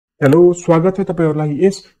Hello, स्वागत छ तपाईहरुलाई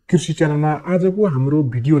यस कृषि च्यानलमा। आजको हाम्रो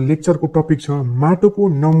भिडियो लेक्चरको टपिक छ माटोको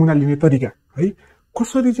नमुना लिने तरिका है।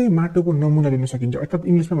 कसरी चाहिँ माटोको नमुना लिन सकिन्छ, अर्थात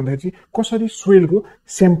इंग्लिशमा भन्दाखेरि चाहिँ कसरी सोइलको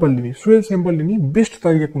स्याम्पल लिने, सोइल स्याम्पल लिने बेस्ट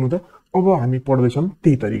तरिका कुन हो त अब हामी पढ्दै छौं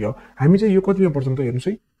त्यही तरिका हो। हामी चाहिँ यो कतिमा पढ्छौं त हेर्नुस्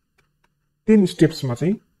है, 10 स्टेप्समा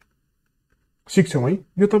चाहिँ सिक्छौं है।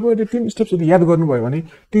 यो तपाईहरुले 10 स्टेप्स यदि याद गर्नुभयो भने,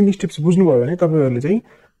 10 स्टेप्स बुझ्नुभयो भने तपाईहरुले चाहिँ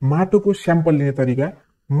माटोको स्याम्पल लिने तरिका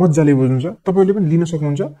मज्जाले बुझ्नुहुन्छ। तपाईहरुले पनि लिन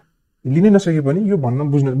सक्नुहुन्छ, लिनै नसके पनि यो भन्न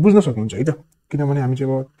बुझ्न सक्नुहुन्छ है त, किनभने हामी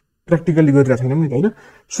चाहिँ अब प्र्याक्टिकली गरिरहेका छैनौं नि त हैन।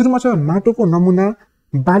 सुरुमा छ माटोको नमुना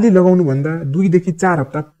बाली लगाउनु भन्दा 2 देखि 4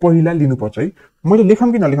 हप्ता पहिला लिनुपर्छ है। मैले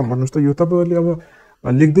लेखम कि नलेखम भन्नुस् त, यो तपाईहरुले अब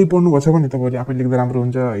लेख्दै पढ्नु भछ भने तपाईहरुले आफै लेख्दा राम्रो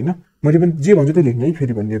हुन्छ हैन। मैले पनि जे भन्छु त्यही लेख्ने है।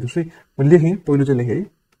 फेरि भनिदिनुहोस् है, मैले लेखेँ, पहिलो चाहिँ लेखेँ है।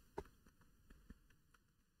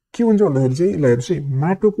 के हुन्छ भन्दाखेरि चाहिँ ल हेर्नुस् है,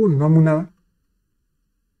 माटोको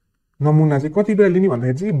नमुना चाहिँ कति बेला लिने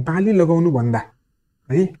भन्दाखेरि चाहिँ बाली लगाउनु भन्दा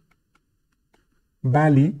है,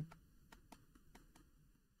 बाली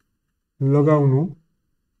लगाउनु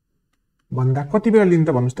भन्दा कति बेला लिन्छ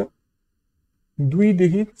त भन्नुस् त, 2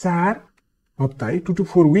 देखि 4 हप्ता है, 2 to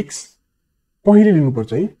 4 weeks पहिले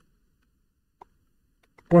लिनुपर्छ है।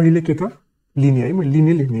 पहिले के त लिने है, म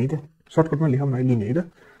लिने लेख्ने है त, सर्टकटमा लेखौँ न है, लिने है त।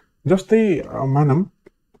 जस्तै मानम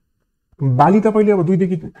बाली तपाईले अब 2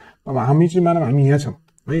 देखि, अब हामी चाहिँ मानम हामी यहाँ छौं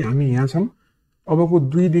है, हामी यहाँ छौं। अबको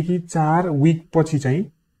 2 देखि 4 week पछि चाहिँ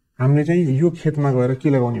हामीले चाहिँ यो खेतमा गएर के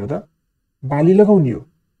लगाउने हो त, बाली लगाउने हो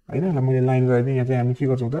हैन। ल मैले लाइन गरिदिएँ, यहाँ चाहिँ हामी के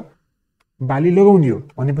गर्छौं त, बाली लगाउने हो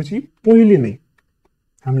भनेपछि पहिले नै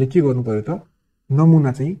हामीले के गर्नु पर्यो त,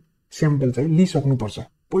 नमुना चाहिँ स्याम्पल चाहिँ लिइसक्नु पर्छ।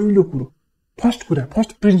 पहिलो कुरो, फर्स्ट कुरा,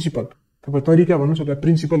 फर्स्ट प्रिन्सिपल, तपाई तरिका भन्नुस् अथवा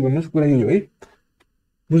प्रिन्सिपल भन्नुस्, कुरा यही हो है।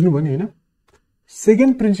 बुझ्नु भयो नि हैन।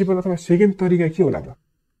 सेकेन्ड प्रिन्सिपल अथवा सेकेन्ड तरिका के होला त,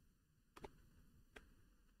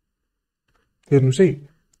 हेर्नुस् है।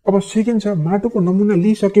 अब सेकेन्ड छ माटोको नमुना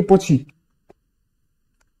लिइसकेपछि,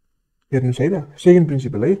 हेर्नुस् है त, सेकेन्ड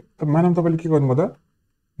प्रिन्सिपल है। अब मानम तपाईले के गर्नुभयो त,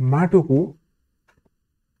 माटोको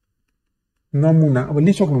नमुना अब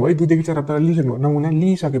लिइसक्नु भयो, 2 देखि 4 हप्ता लिइसक्नु भयो, नमुना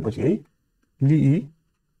लिइसकेपछि है, लिइसकेपछि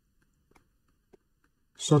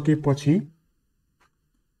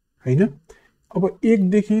हैन। अब 1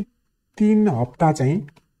 देखि 3 हप्ता चाहिँ,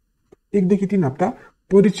 1 देखि 3 हप्ता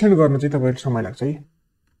परीक्षण गर्न चाहिँ तपाईहरुलाई समय लाग्छ है।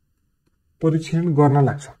 परीक्षण गर्न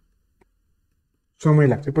लाग्छ, समय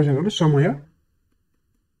लाग्छ, परीक्षण गर्न समय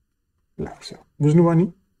लाग्छ। बुझ्नु भयो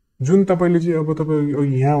नि। जुन तपाईले चाहिँ अब तपाई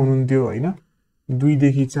यहाँ हुनुहुन्थ्यो हैन, 2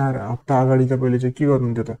 देखि 4 हप्ता अगाडि तपाईले चाहिँ के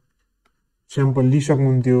गर्नुहुन्थ्यो त, स्याम्पल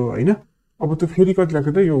लिइसक्नुहुन्थ्यो हैन। अब त्यो फेरि कति लाग्छ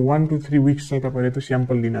त, यो 1 to 3 weeks चाहिँ तपाईले त्यो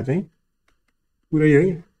स्याम्पल लिन चाहिँ पुरै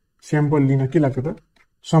है, स्याम्पल लिन के लाग्छ त,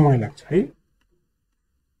 समय लाग्छ है।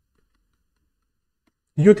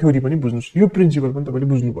 यो थ्योरी पनि बुझ्नुस्, यो प्रिन्सिपल पनि तपाईले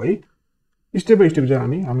बुझ्नु भयो है। स्टेप बाइ स्टेप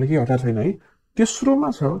चाहिँ हामीले के हतार छैन है। तेस्रोमा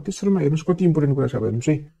छ, तेस्रोमा हेर्नुस् कति इम्पोर्टेन्ट कुरा छ हेर्नुस्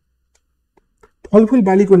है। फलफूल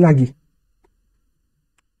बालीको लागि,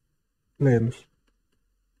 ल हेर्नुस्,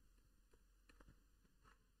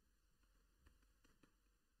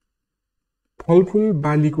 फलफूल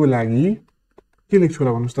बालीको लागि के लेख्छु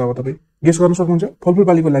होला भन्नुस् त। अब तपाई गेस गर्न सक्नुहुन्छ। फलफूल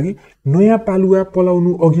बालीको लागि नयाँ पालुवा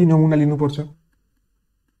पलाउनु अघि नमुना लिनुपर्छ।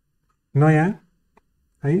 नयाँ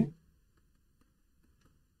है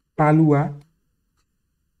पालुवा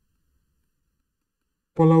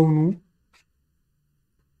पलाउनु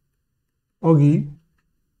अघि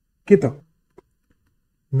के त,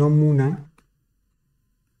 नमुना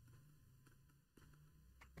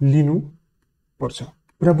लिनु पर्छ।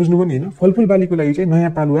 कुरा बुझ्नुभयो नि हैन। फलफूल बालीको लागि चाहिँ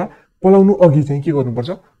नयाँ पालुवा पलाउनु अघि चाहिँ के गर्नुपर्छ,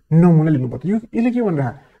 नमुना लिनुपर्छ। यो यसले के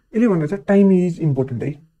भनिरहेको, यसले भनेर चाहिँ टाइमिङ इज इम्पोर्टेन्ट है।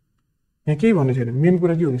 यहाँ केही भन्ने छैन, मेन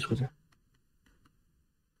कुरा के हो यसको चाहिँ,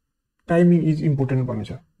 टाइमिङ इज इम्पोर्टेन्ट भन्ने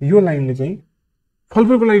छ। यो लाइनले चाहिँ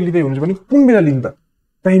फलफूलको लागि लिँदै हुनुहुन्छ भने कुन बेला लिन्छ त,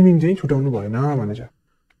 टाइमिङ चाहिँ छुटाउनु भएन भन्ने छ।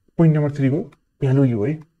 पोइन्ट नम्बर 3 को भ्यालु यो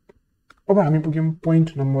है। अब हामी पुग्यौं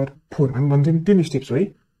पोइन्ट नम्बर 4। हामी भन्छौं 10 स्टेप्स हो है,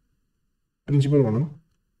 प्रिन्सिपल भनौं।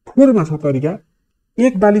 4 मा छ तरिका,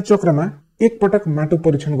 1 बाली चक्रमा 1 पटक माटो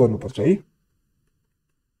परीक्षण गर्नुपर्छ है।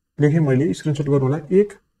 लेखेँ मैले, स्क्रिनशट गर्नु होला। 1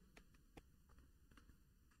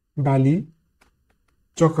 बाली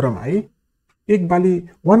चक्रमा है, 1 बाली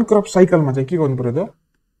 1 क्रप साइकलमा चाहिँ के गर्नु पर्यो त,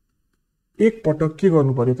 1 पटक के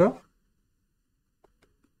गर्नु पर्यो त,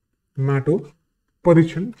 माटो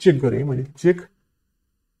परीक्षण चेक गरे मैले, चेक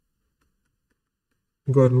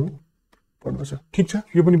गर्नु पर्दछ। ठीक छ,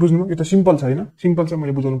 यो पनि बुझ्नु। यो त सिम्पल छ हैन, सिम्पल छ,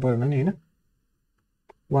 मैले बुझाउनु परेन नि हैन।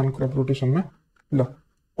 1 क्रप रोटेसनमा। ल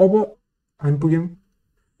अब हामी पुग्यौं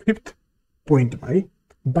 5th पोइन्टमा है,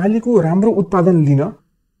 बालीको राम्रो उत्पादन लिन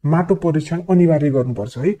माटो परीक्षण अनिवार्य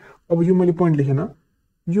गर्नुपर्छ है। अब यो मैले पोइन्ट लेखेन,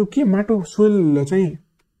 यो के माटो सोइल चाहिँ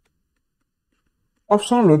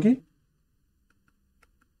अप्सनल हो कि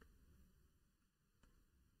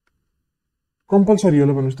कम्पलसरी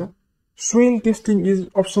होला भन्नुस् त soil testing is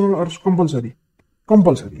optional or compulsory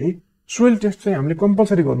compulsory है सोइल टेस्ट चाहिँ हामीले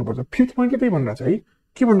कम्पलसरी गर्नुपर्छ 5th पोइन्टले त्यही भनिरहेछ है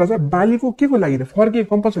के भनिरहेछ बालीको के को लागि त फर के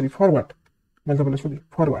कम्पलसरी फर वाट मैले तपाईलाई सोधेँ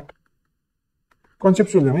फर वाट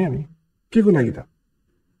कन्सेप्चुअल जाउँ है हामी के को लागि त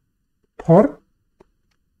फर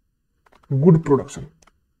गुड प्रोडक्सन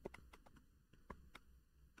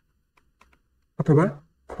अथवा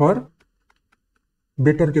फर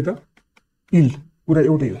बेटर के त इल्ड कुरा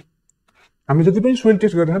एउटै हो हामी जति पनि सोइल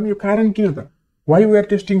टेस्ट गरेर हामी यो कारण किन त why we are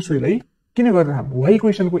testing soil है किन गरेर हामी वाइ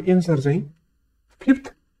क्वेसनको एन्सर चाहिँ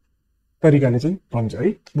 5th तरिकाले चाहिँ भन्छ है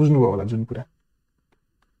बुझ्नुभयो होला जुन कुरा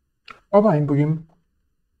अब हामी पुग्यौं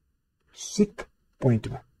 6th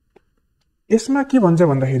पोइन्टमा यसमा के भन्छ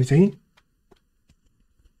भन्दाखेरि चाहिँ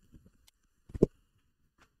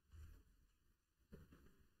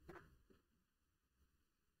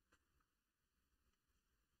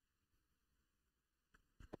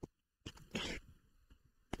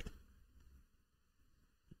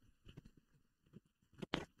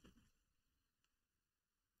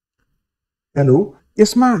हेलो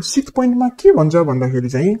यसमा 6th पोइन्टमा के भन्छ भन्दाखेरि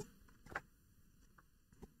चाहिँ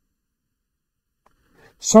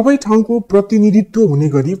सबै ठाउँको प्रतिनिधित्व हुने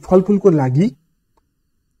गरी फलफुलको लागि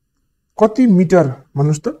कति मिटर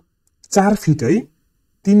भन्नुस् त 4 फिट है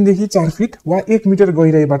 3 देखि 4 फिट वा 1 मिटर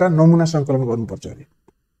गहिराईबाट नमुना संकलन गर्नुपर्छ अरे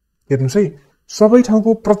हेर्नुस् है सबै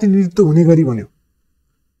ठाउँको प्रतिनिधित्व हुने गरी भन्यो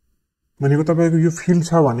भनेको तपाईको यो फिल्ड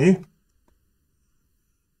छ भने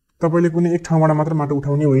तपाईले कुनै एक ठाउँबाट मात्र माटो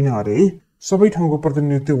उठाउने होइन अरे है सबै ठाउँको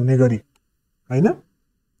प्रतिनिधित्व हुने गरी हैन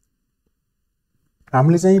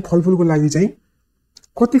हामीले चाहिँ फलफुलको लागि चाहिँ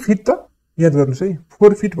कति फिट त याद गर्नुस् है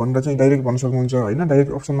 4 फिट भनेर चाहिँ डाइरेक्ट भन्न सक्नुहुन्छ हैन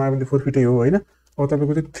डाइरेक्ट अप्सनमा आयो भने 4 फिटै हो हैन अब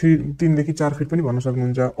तपाईको चाहिँ 3 देखि 4 फिट पनि भन्न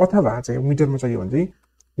सक्नुहुन्छ अथवा चाहिँ मिटरमा चाहियो भने चाहिँ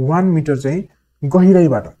 1 मिटर चाहिँ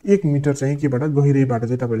गहिराईबाट 1 मिटर चाहिँ केबाट गहिराईबाट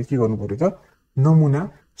चाहिँ तपाईले के गर्नु पर्यो त नमुना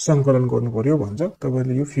संकलन गर्नु पर्यो भन्छ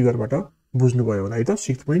तपाईले यो फिगरबाट बुझ्नुभयो होला है त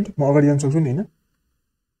 6th पोइन्ट म अगाडि जान सक्छु नि हैन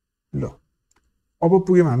ल अब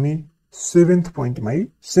पुग्यौं हामी 7th पोइन्टमा है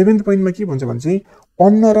 7th पोइन्टमा के भन्छ भने चाहिँ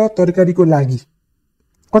अन्न र तरकारीको लागि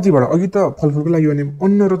कतिबाट अघि त फलफुलको लागि भने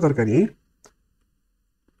अन्न र तरकारी है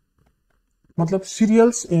मतलब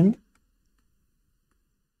सिरियल्स एन्ड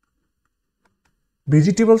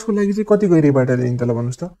भेजिटेबल्स को लागि चाहिँ कति गहिराईबाट लिन्छ त ल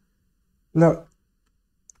भन्नुस् त ल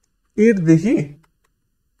 8 देखि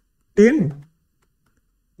 10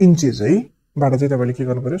 इन्चेस है बाट चाहिँ तपाईले के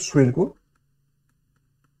गर्नु पर्यो सोइलको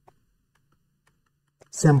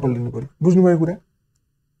स्याम्पल लिनु पर्यो बुझ्नुभयो कुरा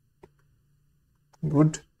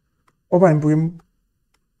गुड अब हामी पुग्यौं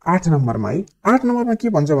 8 नम्बरमा है 8 नम्बरमा के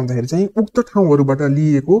भन्छ भन्दाखेरि चाहिँ उक्त ठाउँहरुबाट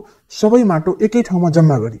लिएको सबै माटो एकै ठाउँमा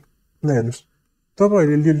जम्मा गरी ल हेर्नुस्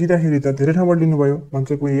तपाईहरुले लिँदाखेरि त धेरै ठाउँबाट लिनुभयो भन्छ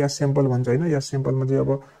कोही या स्याम्पल भन्छ हैन या स्याम्पलमा चाहिँ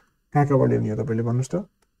अब कहाँबाट ल्याउने हो तपाईले भन्नुस् त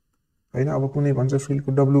हैन अब कुनै भन्छ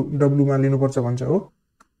सोइलको डब्लु मा लिनुपर्छ भन्छ हो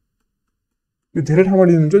यो धेरै ठाउँबाट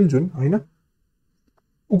लिनुहुन्छ नि जुन हैन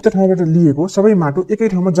उक्त ठाउँबाट लिएको सबै माटो एकै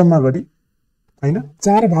ठाउँमा जम्मा गरी हैन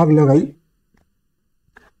 4 भाग लगाई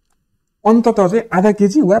अन्ततः चाहिँ आधा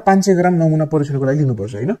केजी वा 500 ग्राम नमुना परीक्षणको लागि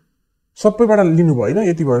लिनुपर्छ हैन सबैबाट लिनुभयो हैन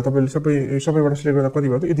यति भयो तपाईले सबैबाट सिलेक्ट गर्दा कति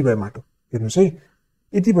भयो त यति भयो माटो हेर्नुस् है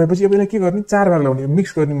यति भएपछि अब यसलाई के गर्ने 4 भाग लगाउने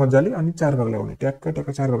मिक्स गर्ने मज्जाले अनि 4 भाग लगाउने ट्याक्क टक्क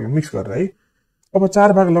 4 भाग मिक्स गरेर है अब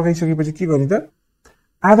 4 भाग लगाइसकेपछि के गर्ने त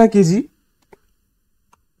आधा केजी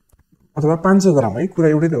अथवा 500 ग्राम है कुरा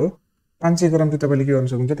एउटै त हो 500 ग्राम चाहिँ तपाईले के गर्न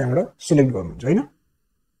सक्नुहुन्छ त्यहाँबाट सिलेक्ट गर्नुहुन्छ हैन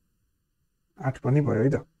 8 पनि भयो है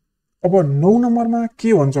त अब 9 नम्बरमा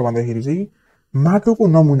के भन्छ भन्दाखेरि चाहिँ माटोको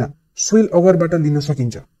नमुना सोइल अगरबाट लिन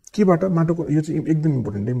सकिन्छ केबाट माटोको यो चाहिँ एकदम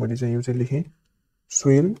इम्पोर्टेन्ट है मैले चाहिँ यो चाहिँ लेखे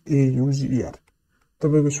सोइल AUGER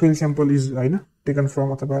तपाईको सोइल स्याम्पल इज हैन टेकन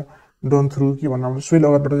फ्रम अथवा डन थ्रु के भन्नु सोइल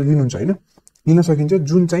अगरबाट लिनुहुन्छ हैन लिन सकिन्छ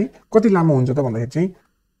जुन चाहिँ कति लामो हुन्छ त भन्दाखेरि चाहिँ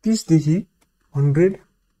 30 देखि 100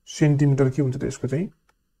 सेन्टिमिटर के हुन्छ त यसको चाहिँ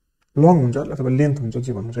लङ हुन्छ अथवा लेन्थ हुन्छ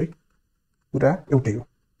जे भन्नु चाहिँ कुरा एउटै हो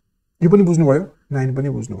यो पनि बुझ्नु भयो 9 पनि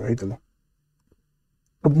बुझ्नु भयो है त ल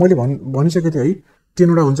अब मैले भनिसके थिए है 10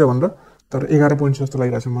 वटा हुन्छ भनेर तर 11 पोइन्ट जस्तो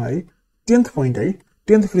लागिरहेछ मलाई है 10th पोइन्ट है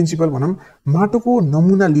 10th प्रिन्सिपल भनम माटोको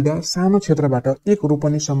नमुना लिँदा सानो क्षेत्रबाट एक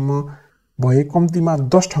रोपनीसम्म भए कम्तिमा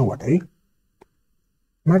 10 ठाउँबाट है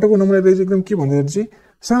माटोको नमुना लिँदा एकदम के भन्दै चाहिँ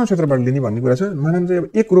सानो क्षेत्रबाट लिने भन्ने कुरा छ मानम चाहिँ अब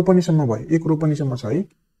एक रोपनीसम्म भए एक रोपनीसम्म छ है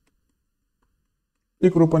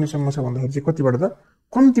एक रोपनीसम्म छ भन्दाखेरि चाहिँ कतिबाट त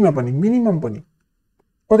कम्तिमा पनि मिनिमम पनि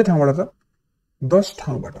कति ठाउँबाट त 10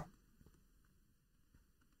 ठाउँबाट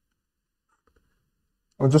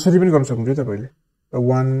अब जसरी पनि गर्न सक्नुहुन्छ तपाईले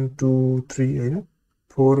 1 2 3 हैन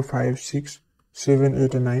 4 5 6 7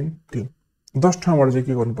 8 9 10 10 ठाउँबाट चाहिँ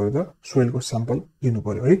के गर्नु पर्यो त सोइलको स्याम्पल लिनु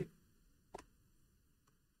पर्यो है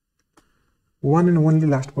one and only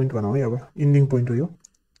last point भनौँ है, अब इन्डिङ पोइन्ट हो यो।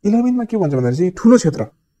 11 मा के भन्छ भन्दाखेरि चाहिँ ठुलो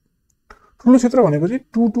क्षेत्र भनेको चाहिँ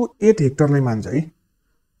 2 to 8 हेक्टरलाई मान्छ है।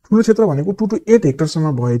 ठुलो क्षेत्र भनेको 2 to 8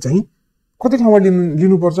 हेक्टरसम्म भए चाहिँ कति ठाउँमा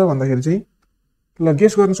लिनुपर्छ भन्दाखेरि चाहिँ ल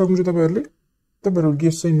गेस गर्न सक्नुहुन्छ तपाईँहरू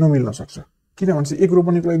गेस चाहिँ नमिल्न सक्छ। किनभने चाहिँ एक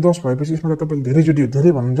रोपनीको लागि 10 भएपछि यसमा त तपाईँले धेरैचोटि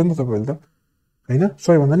धेरै भन्नुहुन्छ नि त तपाईँले त हैन,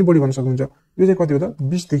 100 भन्दा नि बढी भन्न सक्नुहुन्छ। यो चाहिँ कति हो त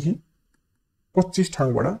 20 देखि 25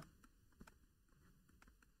 ठाउँबाट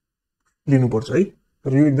लिनुपर्छ है,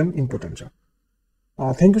 र यो एकदम इम्पोर्टेन्ट छ।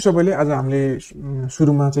 थ्याङ्क यू सबैले। आज हामीले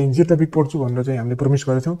सुरुमा चाहिँ जे टपिक पढ्छु भनेर चाहिँ हामीले प्रमिस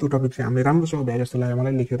गरेको थियौँ, त्यो टपिक चाहिँ हामीले राम्रोसँग भ्याए जस्तो लाग्यो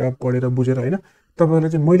मलाई, लेखेर पढेर बुझेर हैन। तपाईँहरूले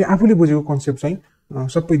चाहिँ मैले आफूले बुझेको कन्सेप्ट चाहिँ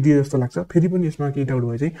सबै दिए जस्तो लाग्छ। फेरि पनि यसमा केही डाउट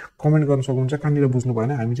भए चाहिँ कमेन्ट गर्न सक्नुहुन्छ, कहाँनिर बुझ्नु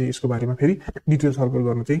भएन हामी चाहिँ यसको बारेमा फेरि डिटेल सर्कल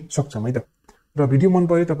गर्न चाहिँ सक्छौँ है त। र भिडियो मन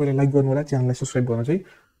पऱ्यो तपाईँले लाइक गर्नु होला, च्यानललाई सब्स्क्राइब गर्न चाहिँ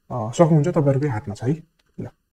सक्नुहुन्छ, तपाईँहरूकै हातमा छ है। ल।